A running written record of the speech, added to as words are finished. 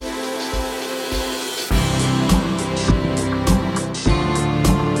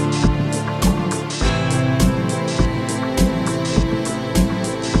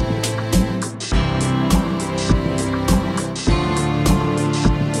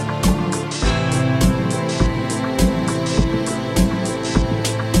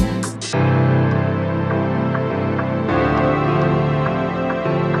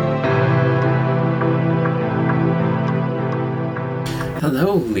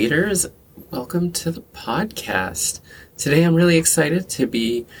leaders. Welcome to the podcast. Today I'm really excited to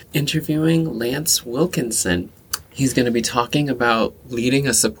be interviewing Lance Wilkinson. He's going to be talking about leading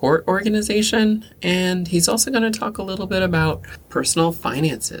a support organization, and he's also going to talk a little bit about personal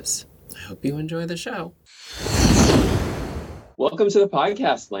finances. I hope you enjoy the show. Welcome to the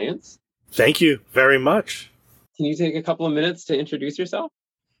podcast, Lance. Thank you very much. Can you take a couple of minutes to introduce yourself?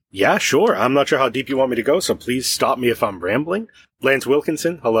 Yeah, sure. I'm not sure how deep you want me to go, so please stop me if I'm rambling. Lance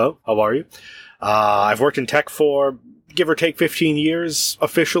Wilkinson, hello. How are you? I've worked in tech for give or take 15 years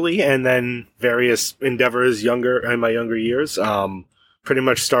officially, and then various endeavors in my younger years. Pretty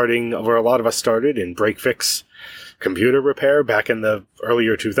much starting where a lot of us started in break-fix computer repair back in the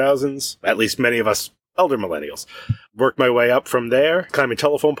earlier 2000s. At least many of us elder millennials. Worked my way up from there, climbing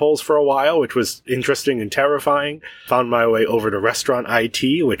telephone poles for a while, which was interesting and terrifying. Found my way over to restaurant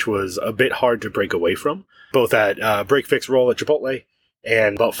IT, which was a bit hard to break away from, both at break-fix role at Chipotle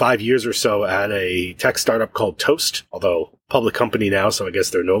and about 5 years or so at a tech startup called Toast, although public company now, so I guess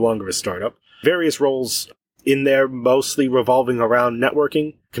they're no longer a startup. Various roles in there, mostly revolving around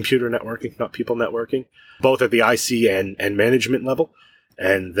networking, computer networking, not people networking, both at the IC and management level.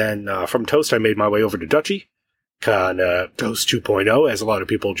 And then from Toast, I made my way over to Dutchie, on Toast 2.0, as a lot of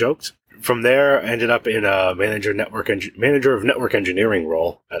people joked. From there, I ended up in a manager of network engineering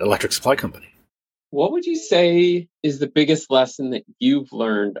role at Electric Supply Company. What would you say is the biggest lesson that you've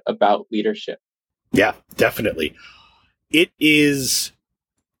learned about leadership? Yeah, definitely. It is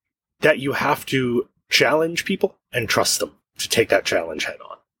that you have to challenge people and trust them to take that challenge head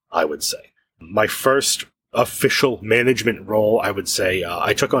on, I would say. My first official management role, I would say,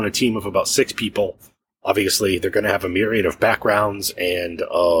 I took on a team of about 6 people. Obviously, they're going to have a myriad of backgrounds and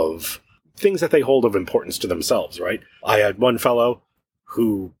of things that they hold of importance to themselves, right? I had one fellow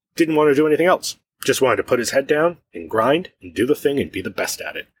who didn't want to do anything else. Just wanted to put his head down and grind and do the thing and be the best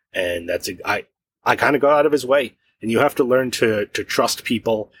at it. And I kind of got out of his way. And you have to learn to trust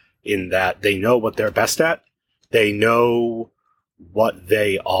people in that they know what they're best at. They know what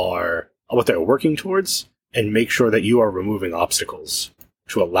they're working towards, and make sure that you are removing obstacles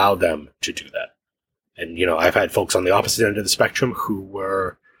to allow them to do that. And, I've had folks on the opposite end of the spectrum who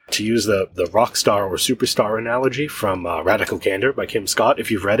were, to use the rock star or superstar analogy from Radical Candor by Kim Scott,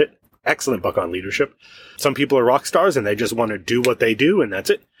 if you've read it. Excellent book on leadership. Some people are rock stars and they just want to do what they do and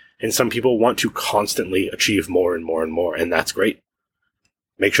that's it. And some people want to constantly achieve more and more and more, and that's great.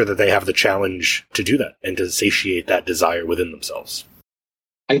 Make sure that they have the challenge to do that and to satiate that desire within themselves.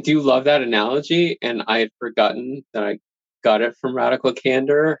 I do love that analogy, and I had forgotten that I got it from Radical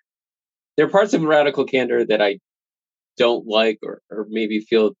Candor. There are parts of Radical Candor that I don't like or maybe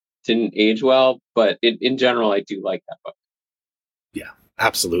feel didn't age well, but in general, I do like that book. Yeah.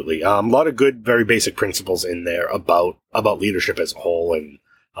 Absolutely. A lot of good, very basic principles in there about leadership as a whole. And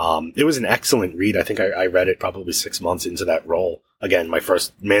it was an excellent read. I think I read it probably 6 months into that role. Again, my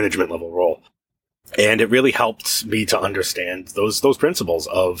first management level role. And it really helped me to understand those principles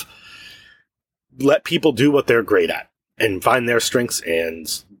of let people do what they're great at and find their strengths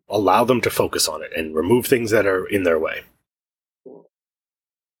and allow them to focus on it and remove things that are in their way.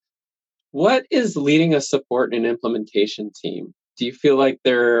 What is leading a support and implementation team? Do you feel like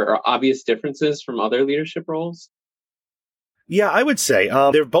there are obvious differences from other leadership roles? Yeah, I would say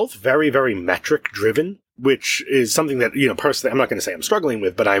they're both very, very metric driven, which is something that, personally, I'm not going to say I'm struggling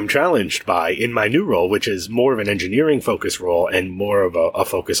with, but I'm challenged by in my new role, which is more of an engineering focused role and more of a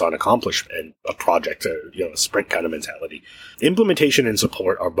focus on accomplishment and a project, a sprint kind of mentality. Implementation and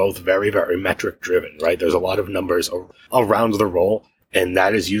support are both very, very metric driven, right? There's a lot of numbers around the role. And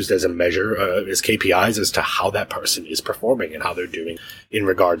that is used as a measure, as KPIs, as to how that person is performing and how they're doing in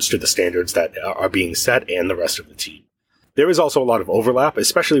regards to the standards that are being set and the rest of the team. There is also a lot of overlap,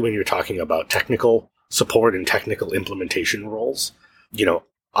 especially when you're talking about technical support and technical implementation roles.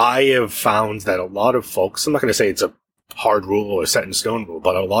 I have found that a lot of folks, I'm not going to say it's a hard rule or a set in stone rule,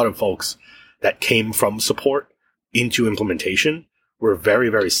 but a lot of folks that came from support into implementation were very,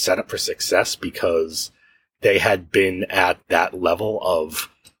 very set up for success because they had been at that level of,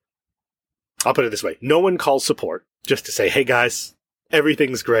 I'll put it this way, no one calls support just to say, hey guys,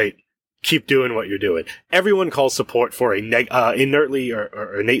 everything's great, keep doing what you're doing. Everyone calls support for a inertly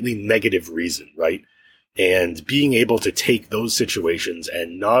or innately negative reason, right? And being able to take those situations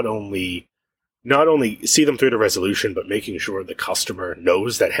and not only see them through to resolution, but making sure the customer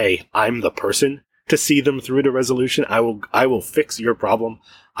knows that, hey, I'm the person to see them through to resolution. I will fix your problem.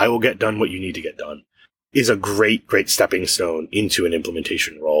 I will get done what you need to get done. Is a great, great stepping stone into an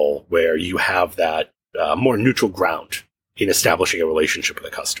implementation role where you have that more neutral ground in establishing a relationship with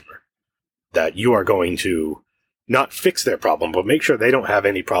a customer. That you are going to not fix their problem, but make sure they don't have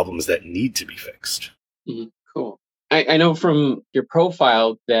any problems that need to be fixed. Cool. I know from your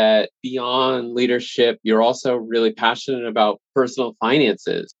profile that beyond leadership, you're also really passionate about personal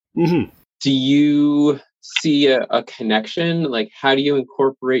finances. Mm-hmm. Do you see a connection? Like, how do you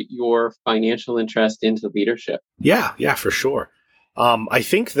incorporate your financial interest into leadership? Yeah, for sure. I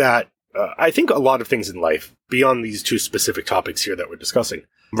think that I think a lot of things in life, beyond these two specific topics here that we're discussing,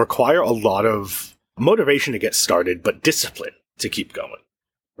 require a lot of motivation to get started, but discipline to keep going,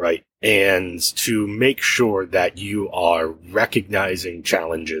 right? And to make sure that you are recognizing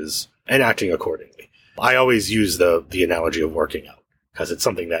challenges and acting accordingly. I always use the analogy of working out, because it's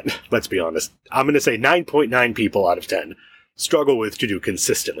something that, let's be honest, I'm going to say 9.9 people out of 10 struggle with to do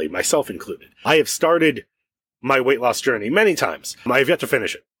consistently, myself included. I have started my weight loss journey many times. I have yet to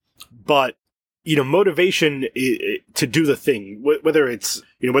finish it. But, motivation to do the thing, whether it's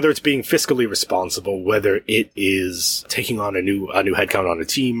being fiscally responsible, whether it is taking on a new headcount on a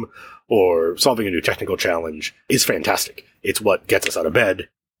team or solving a new technical challenge, is fantastic. It's what gets us out of bed.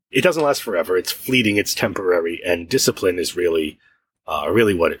 It doesn't last forever. It's fleeting. It's temporary. And discipline is really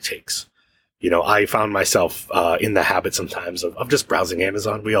what it takes. I found myself in the habit sometimes of just browsing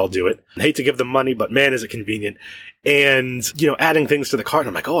Amazon. We all do it. I hate to give them money, but man, is it convenient. And, adding things to the cart.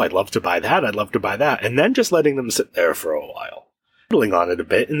 I'm like, oh, I'd love to buy that. I'd love to buy that. And then just letting them sit there for a while, fiddling on it a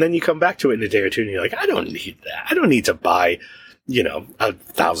bit. And then you come back to it in a day or two and you're like, I don't need that. I don't need to buy,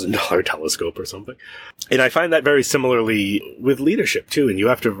 $1,000 telescope or something. And I find that very similarly with leadership too. And you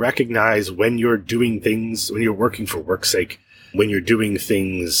have to recognize when you're doing things, when you're working for work's sake, when you're doing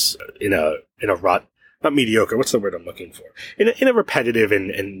things in a rut, not mediocre, what's the word I'm looking for? In a repetitive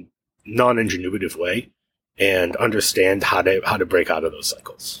and non-ingenuitive way, and understand how to break out of those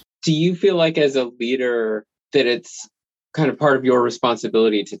cycles. Do you feel like as a leader that it's kind of part of your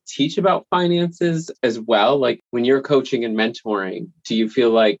responsibility to teach about finances as well? Like when you're coaching and mentoring, do you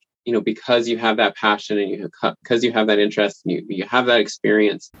feel like, because you have that passion and because you have that interest and you have that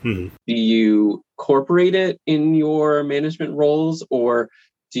experience, do you incorporate it in your management roles, or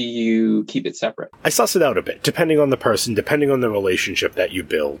do you keep it separate? I suss it out a bit, depending on the person, depending on the relationship that you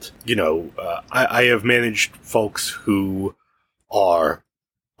build. I have managed folks who are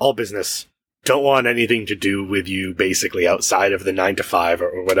all business, don't want anything to do with you basically outside of the 9 to 5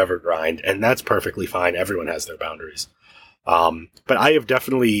 or whatever grind, and that's perfectly fine. Everyone has their boundaries. But I have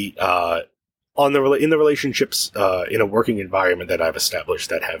definitely, in the relationships, in a working environment that I've established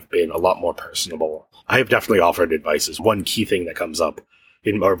that have been a lot more personable, I have definitely offered advice. One key thing that comes up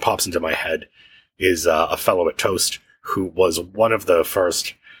or pops into my head is a fellow at Toast who was one of the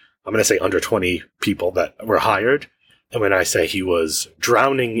first, I'm going to say under 20 people that were hired. And when I say he was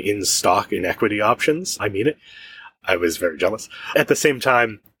drowning in stock and equity options, I mean it. I was very jealous. At the same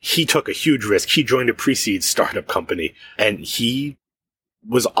time, he took a huge risk. He joined a pre-seed startup company, and he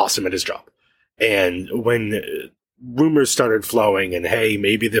was awesome at his job. And when rumors started flowing and, hey,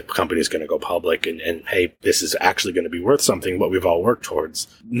 maybe the company's going to go public and, hey, this is actually going to be worth something, what we've all worked towards.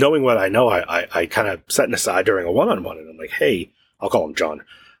 Knowing what I know, I kind of set an aside during a one-on-one, and I'm like, hey, I'll call him John.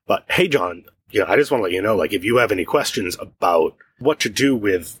 But, hey, John, I just want to let you know, like, if you have any questions about what to do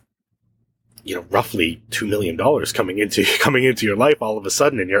with, roughly $2 million coming into your life all of a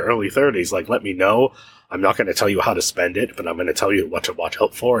sudden in your early 30s, like, let me know. I'm not going to tell you how to spend it, but I'm going to tell you what to watch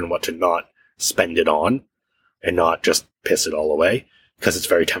out for and what to not spend it on and not just piss it all away, because it's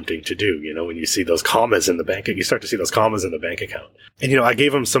very tempting to do. When you see those commas in the bank, you start to see those commas in the bank account. And, I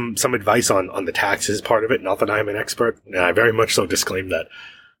gave him some advice on the taxes part of it. Not that I'm an expert, and I very much so disclaim that,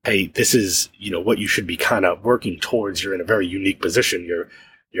 hey, this is, what you should be kind of working towards. You're in a very unique position.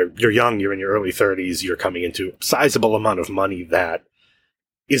 You're young, you're in your early 30s, you're coming into a sizable amount of money that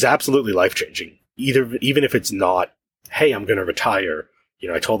is absolutely life-changing. Even if it's not, hey, I'm going to retire.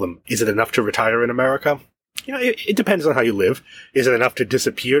 I told them, is it enough to retire in America? It depends on how you live. Is it enough to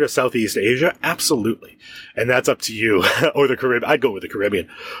disappear to Southeast Asia? Absolutely. And that's up to you. Or the Caribbean. I'd go with the Caribbean.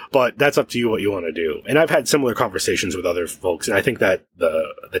 But that's up to you what you want to do. And I've had similar conversations with other folks, and I think that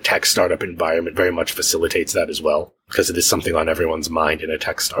the tech startup environment very much facilitates that as well, because it is something on everyone's mind in a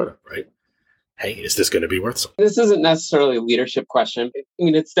tech startup, right? Hey, is this going to be worth something? This isn't necessarily a leadership question. I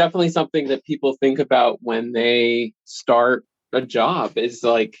mean, it's definitely something that people think about when they start a job, is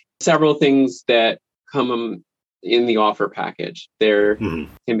like several things that come in the offer package. There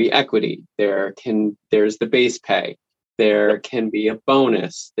can be equity. There's the base pay. There can be a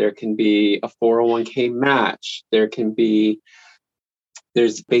bonus. There can be a 401k match. There's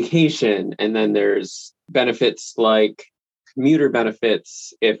vacation, and then there's benefits like commuter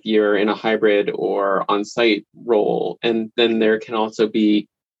benefits if you're in a hybrid or on-site role. And then there can also be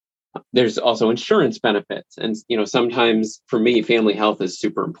There's also insurance benefits. And, sometimes for me, family health is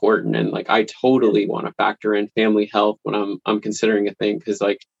super important. And like, I totally want to factor in family health when I'm considering a thing. Cause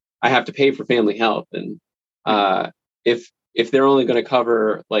like I have to pay for family health. And, if they're only going to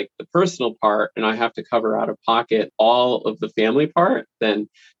cover like the personal part and I have to cover out of pocket all of the family part, then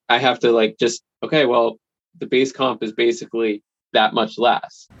I have to like okay, well, the base comp is basically that much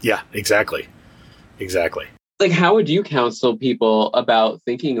less. Yeah, exactly. Exactly. Like, how would you counsel people about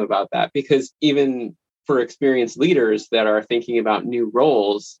thinking about that? Because even for experienced leaders that are thinking about new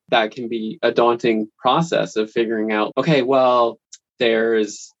roles, that can be a daunting process of figuring out, okay, well,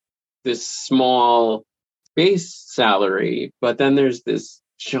 there's this small base salary, but then there's this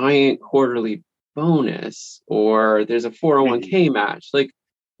giant quarterly bonus, or there's a 401k match. Like,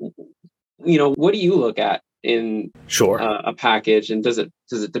 what do you look at in a package, and does it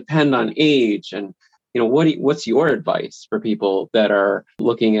depend on age? And what's your advice for people that are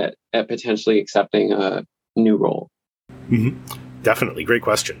looking at potentially accepting a new role? Mm-hmm. Definitely, great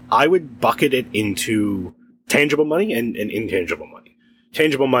question. I would bucket it into tangible money and intangible money.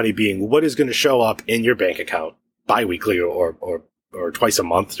 Tangible money being what is going to show up in your bank account biweekly or twice a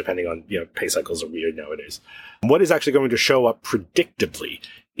month, depending on, pay cycles are weird nowadays. What is actually going to show up predictably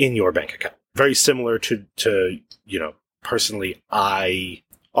in your bank account? Very similar to personally,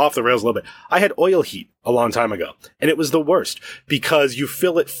 off the rails a little bit. I had oil heat a long time ago, and it was the worst because you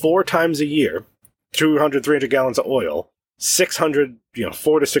fill it 4 times a year, 200, 300 gallons of oil, $600,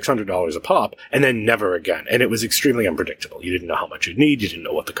 $400 to $600 a pop, and then never again. And it was extremely unpredictable. You didn't know how much you'd need. You didn't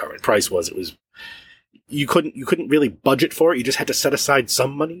know what the current price was. You couldn't really budget for it. You just had to set aside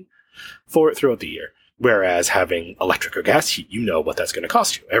some money for it throughout the year. Whereas having electric or gas heat, you know what that's going to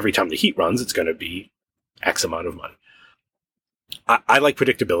cost you. Every time the heat runs, it's going to be X amount of money. I like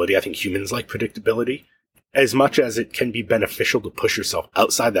predictability. I think humans like predictability. As much as it can be beneficial to push yourself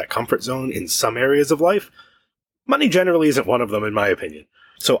outside that comfort zone in some areas of life, money generally isn't one of them, in my opinion.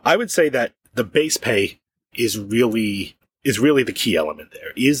 So I would say that the base pay is really the key element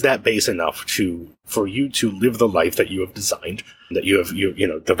there. Is that base enough for you to live the life that you have designed, that you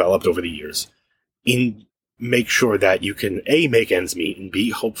have developed over the years, and make sure that you can A, make ends meet, and B,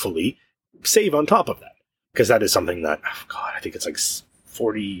 hopefully save on top of that. Because that is something that, I think it's like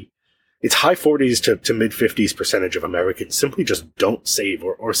 40, it's high 40s to mid 50s percentage of Americans simply just don't save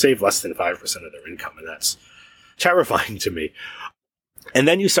or save less than 5% of their income. And that's terrifying to me. And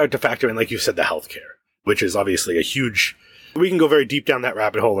then you start to factor in, like you said, the healthcare, which is obviously a huge, we can go very deep down that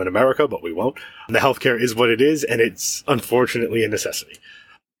rabbit hole in America, but we won't. The healthcare is what it is, and it's unfortunately a necessity.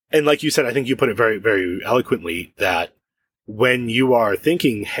 And like you said, I think you put it very, very eloquently that when you are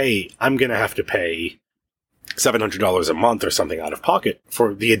thinking, hey, I'm going to have to pay $700 a month or something out of pocket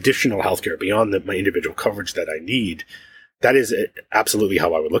for the additional healthcare beyond my individual coverage that I need, that is absolutely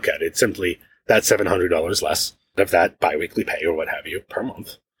how I would look at it. It's simply that $700 less of that biweekly pay or what have you per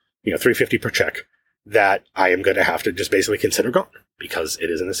month, $350 per check, that I am going to have to just basically consider gone because it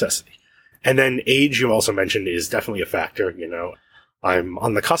is a necessity. And then age, you also mentioned, is definitely a factor. I'm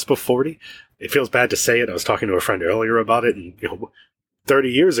on the cusp of 40. It feels bad to say it. I was talking to a friend earlier about it, and 30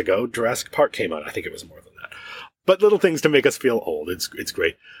 years ago, Jurassic Park came out. I think it was more than that. But little things to make us feel old. It's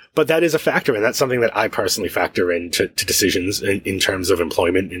great. But that is a factor, and that's something that I personally factor into decisions in terms of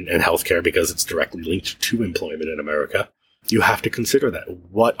employment and healthcare, because it's directly linked to employment in America. You have to consider that.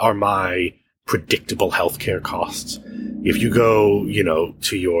 What are my predictable healthcare costs? If you go,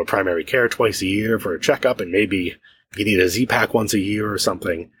 to your primary care twice a year for a checkup, and maybe you need a Z-Pack once a year or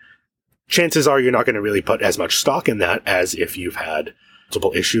something, chances are you're not going to really put as much stock in that as if you've had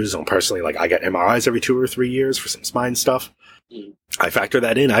multiple issues. And personally, I get MRIs every 2 or 3 years for some spine stuff. I factor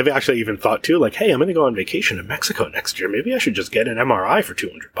that in. I've actually even thought too, hey, I'm going to go on vacation in Mexico next year. Maybe I should just get an MRI for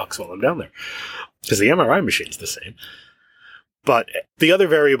 $200 while I'm down there, because the MRI machine's the same. But the other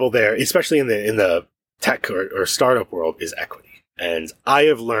variable there, especially in the tech or startup world, is equity. And I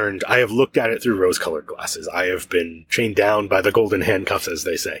have looked at it through rose-colored glasses. I have been chained down by the golden handcuffs, as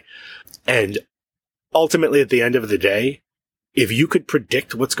they say. And ultimately, at the end of the day, if you could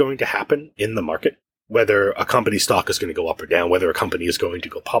predict what's going to happen in the market, whether a company's stock is going to go up or down, whether a company is going to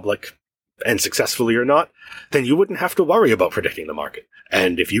go public and successfully or not, then you wouldn't have to worry about predicting the market.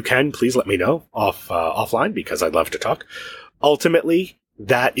 And if you can, please let me know offline, because I'd love to talk. Ultimately,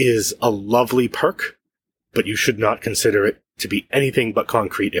 that is a lovely perk, but you should not consider it to be anything but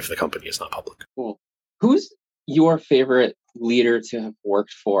concrete if the company is not public. Cool. Who's your favorite leader to have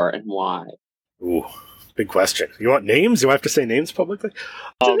worked for, and why? Ooh, big question. You want names? Do I have to say names publicly?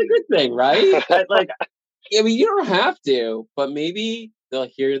 It's a good thing, right? You don't have to, but maybe they'll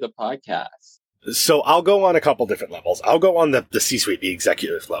hear the podcast. So I'll go on a couple different levels. I'll go on the C-suite, the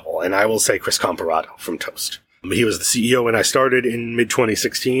executive level, and I will say Chris Comparato from Toast. He was the CEO when I started in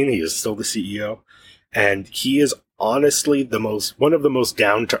mid-2016. He is still the CEO. And he is honestly one of the most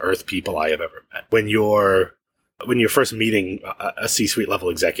down-to-earth people I have ever met. When you're first meeting a C-suite level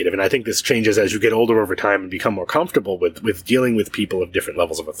executive, and I think this changes as you get older over time and become more comfortable with dealing with people of different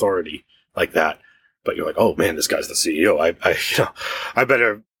levels of authority like that. But you're like, oh man, this guy's the CEO. I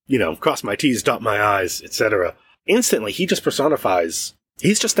better, cross my T's, dot my I's, etc. Instantly, he just personifies,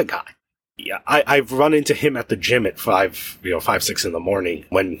 he's just a guy. Yeah, I've run into him at the gym at 5, 6 in the morning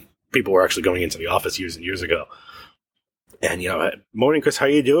when people were actually going into the office years and years ago. And, morning, Chris, how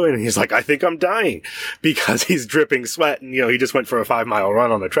you doing? And he's like, I think I'm dying, because he's dripping sweat. And, he just went for a 5-mile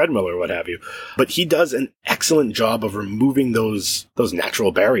run on a treadmill or what have you. But he does an excellent job of removing those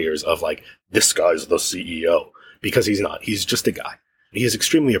natural barriers of like, this guy's the CEO, because he's not. He's just a guy. He is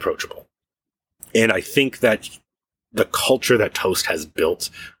extremely approachable. And I think that the culture that Toast has built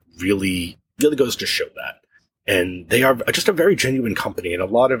really, really goes to show that. And they are just a very genuine company. And a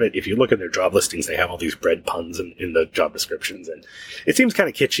lot of it, if you look at their job listings, they have all these bread puns in the job descriptions. And it seems kind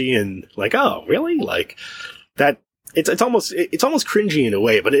of kitschy and like, oh, really? Like that. It's almost cringy in a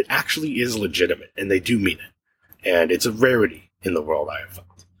way, but it actually is legitimate and they do mean it. And it's a rarity in the world, I have found.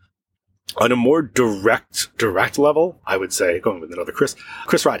 On a more direct level, I would say, going with another Chris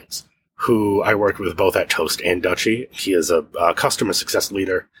Ridings, who I worked with both at Toast and Dutchie. He is a customer success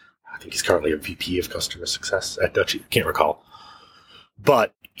leader. I think he's currently a VP of customer success at Dutchie. Can't recall.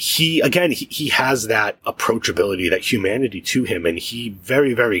 But he has that approachability, that humanity to him. And he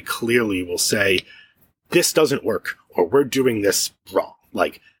very, very clearly will say, this doesn't work, or we're doing this wrong.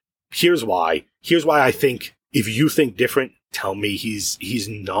 Like, here's why I think, if you think different, tell me. He's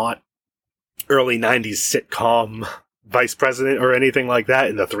not early 90s sitcom vice president or anything like that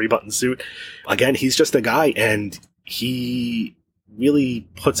in the 3-button suit. Again, he's just a guy, and he really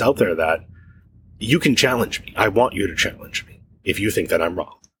puts out there that you can challenge me. I want you to challenge me if you think that I'm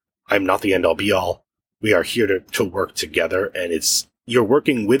wrong. I'm not the end-all be-all. We are here to work together, and you're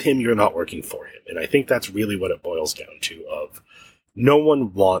working with him, you're not working for him. And I think that's really what it boils down to, of no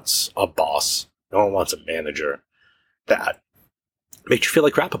one wants a boss, no one wants a manager that makes you feel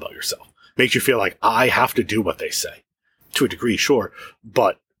like crap about yourself. Makes you feel like I have to do what they say. To a degree, sure,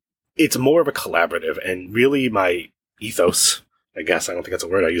 but it's more of a collaborative, and really my ethos, I guess, I don't think that's a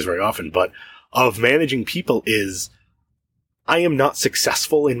word I use very often, but of managing people is, I am not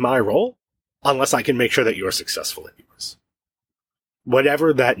successful in my role unless I can make sure that you're successful in yours.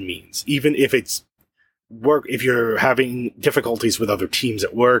 Whatever that means, even if it's work, if you're having difficulties with other teams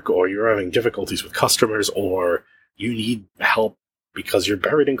at work, or you're having difficulties with customers, or you need help because you're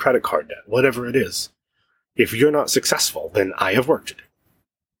buried in credit card debt, whatever it is. If you're not successful, then I have work to do.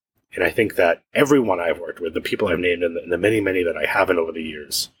 And I think that everyone I've worked with, the people I've named and the many, many that I haven't over the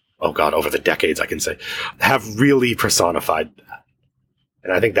years, over the decades, I can say, have really personified that.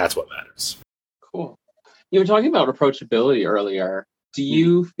 And I think that's what matters. Cool. You were talking about approachability earlier. Do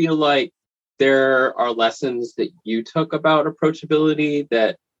you feel like there are lessons that you took about approachability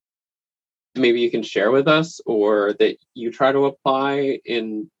that maybe you can share with us, or that you try to apply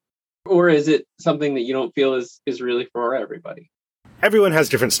or is it something that you don't feel is really for everybody? Everyone has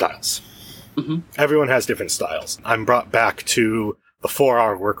different styles. Mm-hmm. Everyone has different styles. I'm brought back to the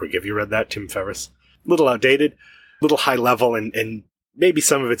 4-Hour Workweek. Have you read that, Tim Ferriss? A little outdated, a little high level, and maybe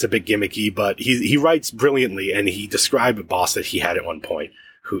some of it's a bit gimmicky, but he writes brilliantly, and he described a boss that he had at one point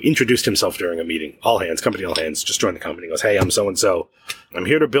who introduced himself during a meeting. Company all hands, just joined the company. He goes, hey, I'm so-and-so. I'm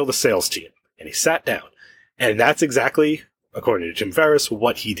here to build a sales team. And he sat down. And that's exactly, according to Tim Ferriss,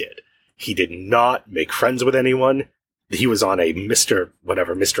 what he did. He did not make friends with anyone. He was on a Mr.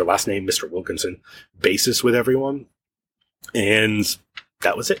 last name, Mr. Wilkinson basis with everyone. And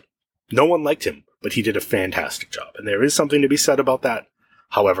that was it. No one liked him, but he did a fantastic job. And there is something to be said about that.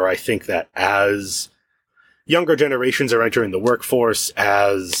 However, I think that as younger generations are entering the workforce,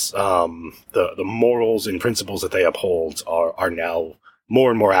 as the morals and principles that they uphold are now more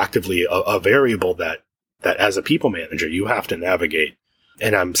and more actively a variable that as a people manager you have to navigate.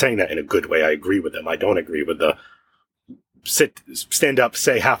 And I'm saying that in a good way. I agree with them. I don't agree with the stand up,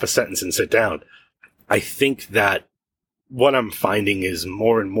 say half a sentence and sit down. I think that what I'm finding is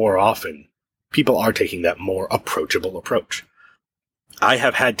more and more often people are taking that more approachable approach. I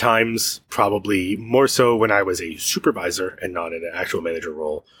have had times, probably more so when I was a supervisor and not in an actual manager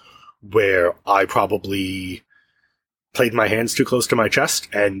role, where I probably played my hands too close to my chest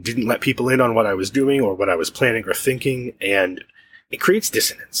and didn't let people in on what I was doing or what I was planning or thinking, and it creates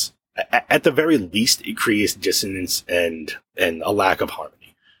dissonance. At the very least, it creates dissonance and a lack of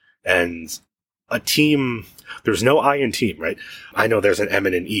harmony. And a team, there's no I in team, right? I know there's an M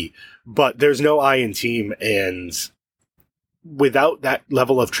and an E, but there's no I in team, and without that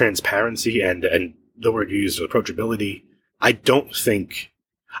level of transparency and the word you used, approachability, I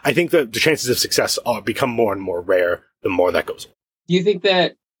think that the chances of success become more and more rare the more that goes on. Do you think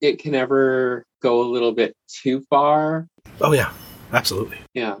that it can ever go a little bit too far? Oh, yeah, absolutely.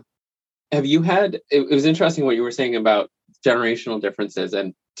 Yeah. Have you had, it was interesting what you were saying about generational differences.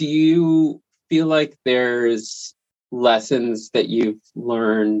 And do you feel like there's lessons that you've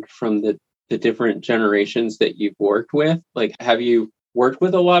learned from the different generations that you've worked with? Like, have you worked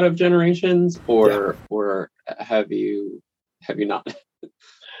with a lot of generations or have you not?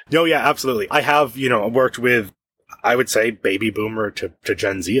 No, yeah, absolutely. I have, worked with, I would say, baby boomer to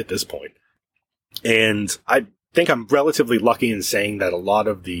Gen Z at this point. And I think I'm relatively lucky in saying that a lot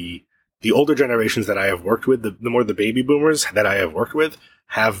of the older generations that I have worked with, the more the baby boomers that I have worked with,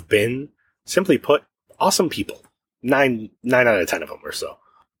 have been, simply put, awesome people. 9 out of 10 of them or so.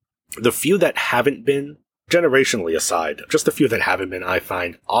 The few that haven't been, generationally aside, just the few that haven't been, I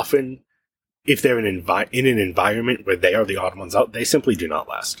find often, if they're in an environment where they are the odd ones out, they simply do not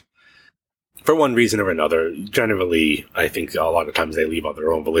last. For one reason or another, generally, I think a lot of times they leave on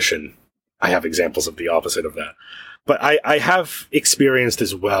their own volition. I have examples of the opposite of that. But I have experienced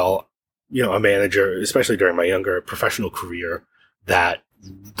as well, a manager, especially during my younger professional career, that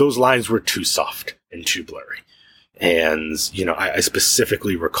those lines were too soft and too blurry. And, I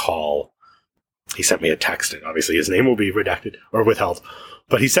specifically recall he sent me a text, and obviously his name will be redacted or withheld,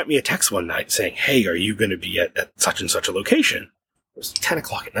 but he sent me a text one night saying, "Hey, are you going to be at such and such a location?" It was 10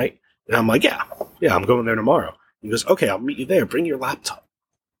 o'clock at night. And I'm like, yeah, I'm going there tomorrow. He goes, "Okay, I'll meet you there. Bring your laptop."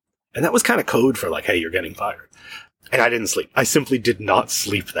 And that was kind of code for like, hey, you're getting fired. And I didn't sleep. I simply did not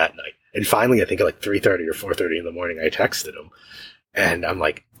sleep that night. And finally, I think at like 3:30 or 4:30 in the morning, I texted him. And I'm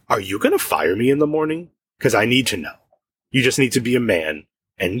like, "Are you going to fire me in the morning? Because I need to know. You just need to be a man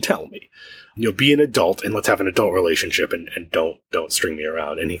and tell me. Be an adult and let's have an adult relationship and don't string me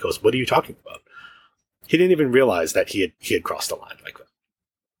around." And he goes, "What are you talking about?" He didn't even realize that he had crossed the line like that.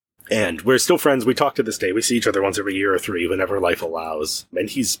 And we're still friends. We talk to this day. We see each other once every year or three whenever life allows. And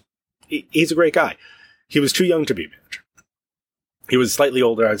he's a great guy. He was too young to be a manager. He was slightly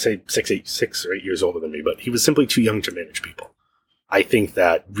older, I'd say 6 or 8 years older than me, but he was simply too young to manage people. I think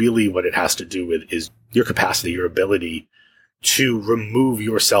that really what it has to do with is your capacity, your ability to remove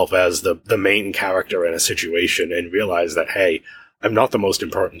yourself as the main character in a situation and realize that, hey, I'm not the most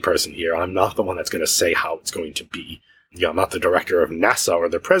important person here. I'm not the one that's going to say how it's going to be. I'm not the director of NASA or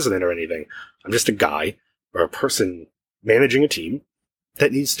the president or anything. I'm just a guy or a person managing a team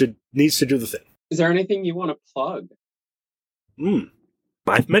that needs to do the thing. Is there anything you want to plug?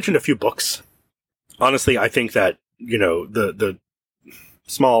 I've mentioned a few books. Honestly, I think that, the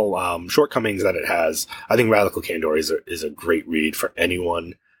small shortcomings that it has, I think Radical Candor is a great read for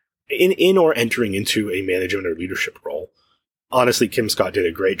anyone in or entering into a management or leadership role. Honestly, Kim Scott did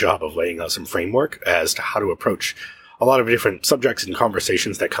a great job of laying out some framework as to how to approach a lot of different subjects and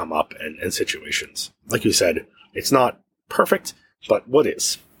conversations that come up and situations. Like you said, it's not perfect, but what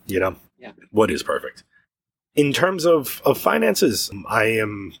is? Yeah. What is perfect? In terms of finances, I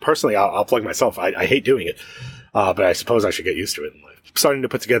am personally, I'll plug myself. I hate doing it, but I suppose I should get used to it in life. I'm starting to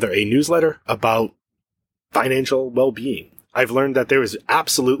put together a newsletter about financial well-being. I've learned that there is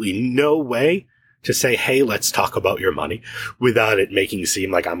absolutely no way to say, hey, let's talk about your money without it making it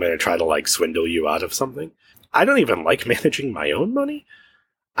seem like I'm going to try to swindle you out of something. I don't even like managing my own money.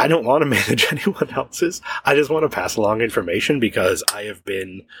 I don't want to manage anyone else's. I just want to pass along information because I have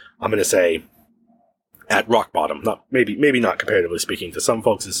been, I'm going to say, at rock bottom. Maybe not comparatively speaking to some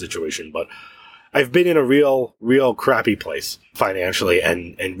folks' situation, but I've been in a real crappy place financially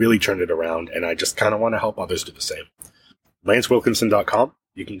and really turned it around, and I just kind of want to help others do the same. LanceWilkinson.com.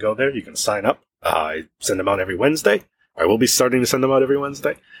 You can go there. You can sign up. I send them out every Wednesday. I will be starting to send them out every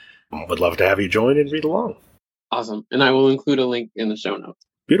Wednesday. Would love to have you join and read along. Awesome. And I will include a link in the show notes.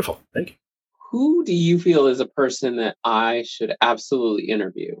 Beautiful. Thank you. Who do you feel is a person that I should absolutely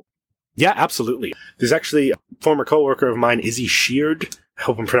interview? Yeah, absolutely. There's actually a former coworker of mine, Izzy Sheard. I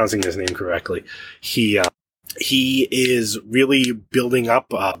hope I'm pronouncing his name correctly. He is really building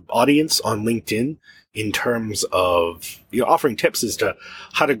up audience on LinkedIn in terms of offering tips as to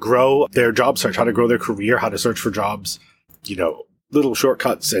how to grow their job search, how to grow their career, how to search for jobs, little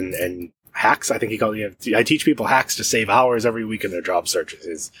shortcuts and hacks. I think he called it. I teach people hacks to save hours every week in their job search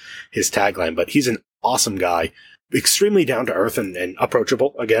is his tagline. But he's an awesome guy. extremely down to earth and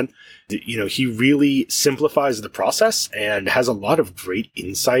approachable. Again, he really simplifies the process and has a lot of great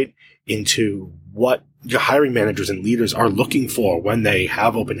insight into what the hiring managers and leaders are looking for when they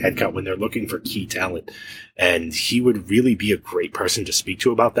have open headcount, when they're looking for key talent. And he would really be a great person to speak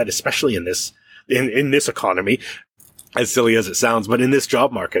to about that, especially in this economy, as silly as it sounds, but in this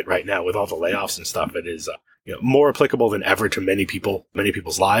job market right now with all the layoffs and stuff, it is more applicable than ever to many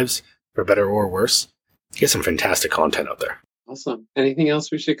people's lives, for better or worse. He has some fantastic content out there. Awesome. Anything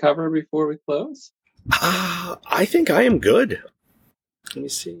else we should cover before we close? I think I am good. Let me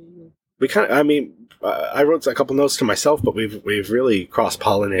see. I wrote a couple notes to myself, but we've really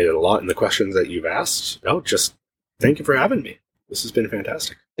cross-pollinated a lot in the questions that you've asked. No, just thank you for having me. This has been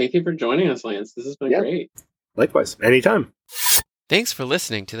fantastic. Thank you for joining us, Lance. This has been great. Likewise. Anytime. Thanks for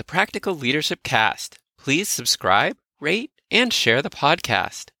listening to the Practical Leadership Cast. Please subscribe, rate, and share the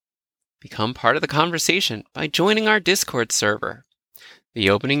podcast. Become part of the conversation by joining our Discord server. The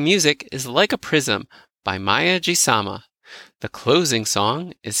opening music is Like a Prism by Maya Gisama. The closing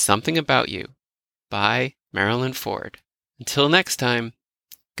song is Something About You by Marilyn Ford. Until next time,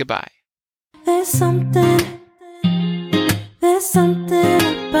 goodbye. There's something